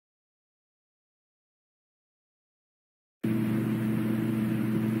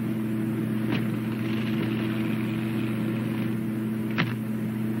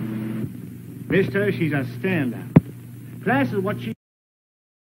Mister, she's a stand-up. Class is what she...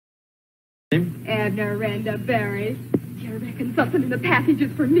 Abner Randa Berry. Do you reckon something in the package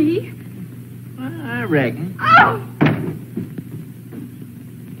is for me? I reckon. Oh!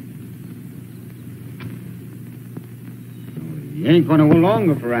 You ain't gonna go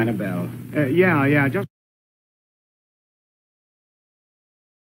longer for Annabelle. Yeah, just...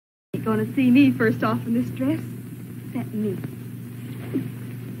 Ain't gonna see me first off in this dress. Except me.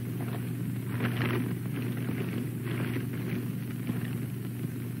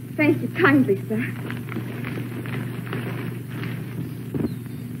 Thank you kindly, sir.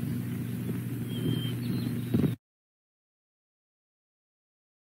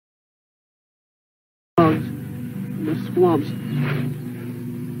 The swamps.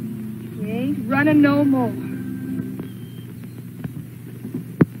 We ain't running no more.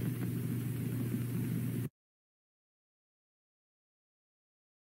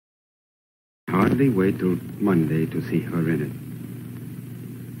 Hardly wait till Monday to see her in it.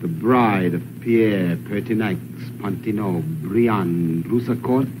 The bride of Pierre Pertinax Pontineau Briand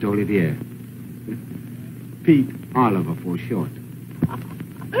Roussecourt d'Olivier. Pete Oliver for short.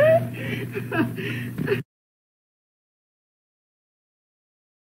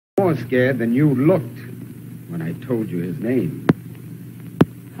 More scared than you looked when I told you his name.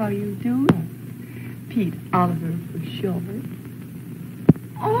 How you do? Pete Oliver for sure.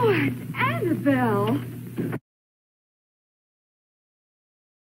 Oh, it's Annabelle.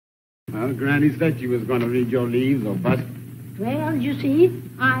 Well, Granny said she was going to read your leaves or bust. Well, you see,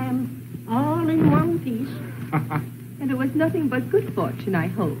 I am all in one piece. And it was nothing but good fortune, I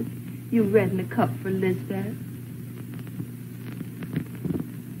hope. You read in a cup for Lisbeth.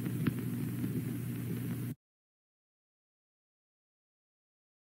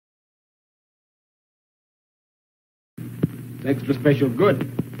 It's extra special good.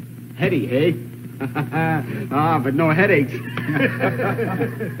 Heady, eh? But no headaches.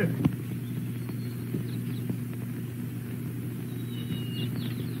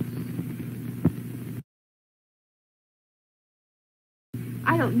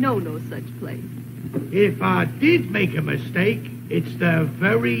 I don't know no such place. If I did make a mistake, it's the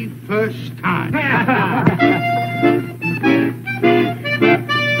very first time.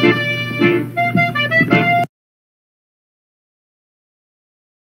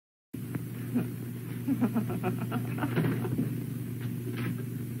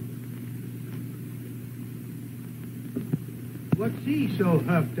 What's he so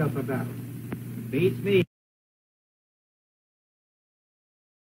huffed up about? Beats me.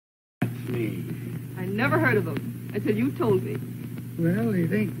 That's me. I never heard of him until you told me. Well,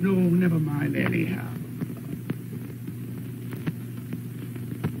 it ain't no never mind anyhow.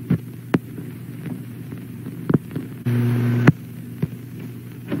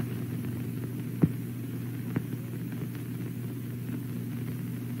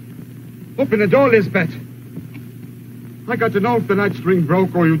 Open the door, Lisbeth. I got to know if the night string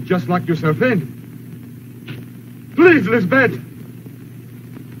broke or you just locked yourself in. Please, Lisbeth.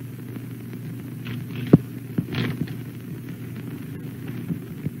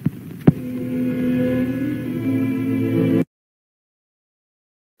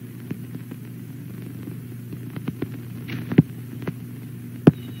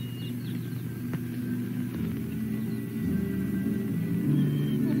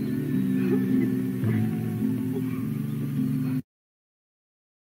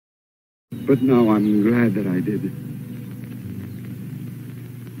 But now I'm glad that I did.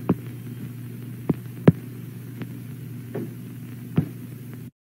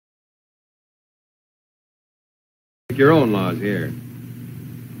 Make your own laws here.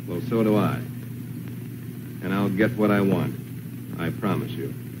 Well, so do I. And I'll get what I want. I promise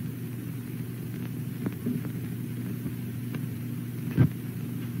you.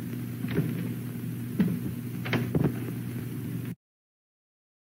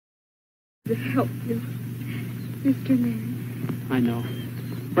 To help you, Mr. Man. I know.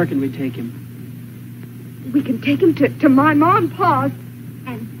 Where can we take him? We can take him to my mom and Pa's,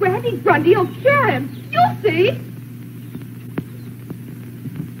 and Granny Grundy will cure him. You'll see.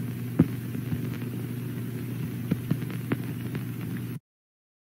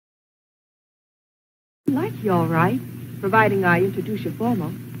 Like you, all right, providing I introduce you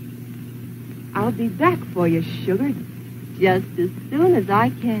formal. I'll be back for you, sugar, just as soon as I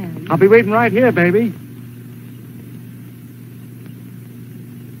can. I'll be waiting right here, baby.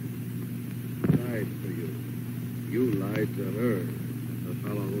 Lied to you. You lied to her. The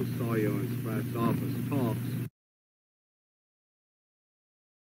fellow who saw you in Spratt's office talks.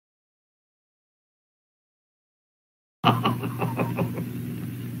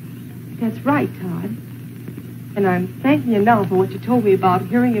 That's right, Todd. And I'm thanking you now for what you told me about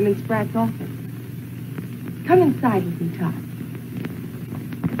hearing him in Spratt's office. Come inside with me, Todd.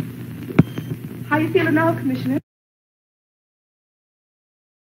 How you feeling now, Commissioner?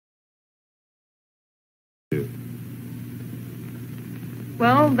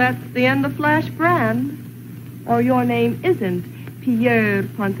 Well, that's the end of Flash Brand. Or your name isn't Pierre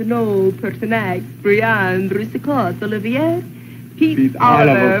Pontenot Pertinax Briand Rusicotte Olivier. Pete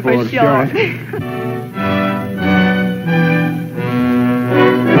Oliver for short.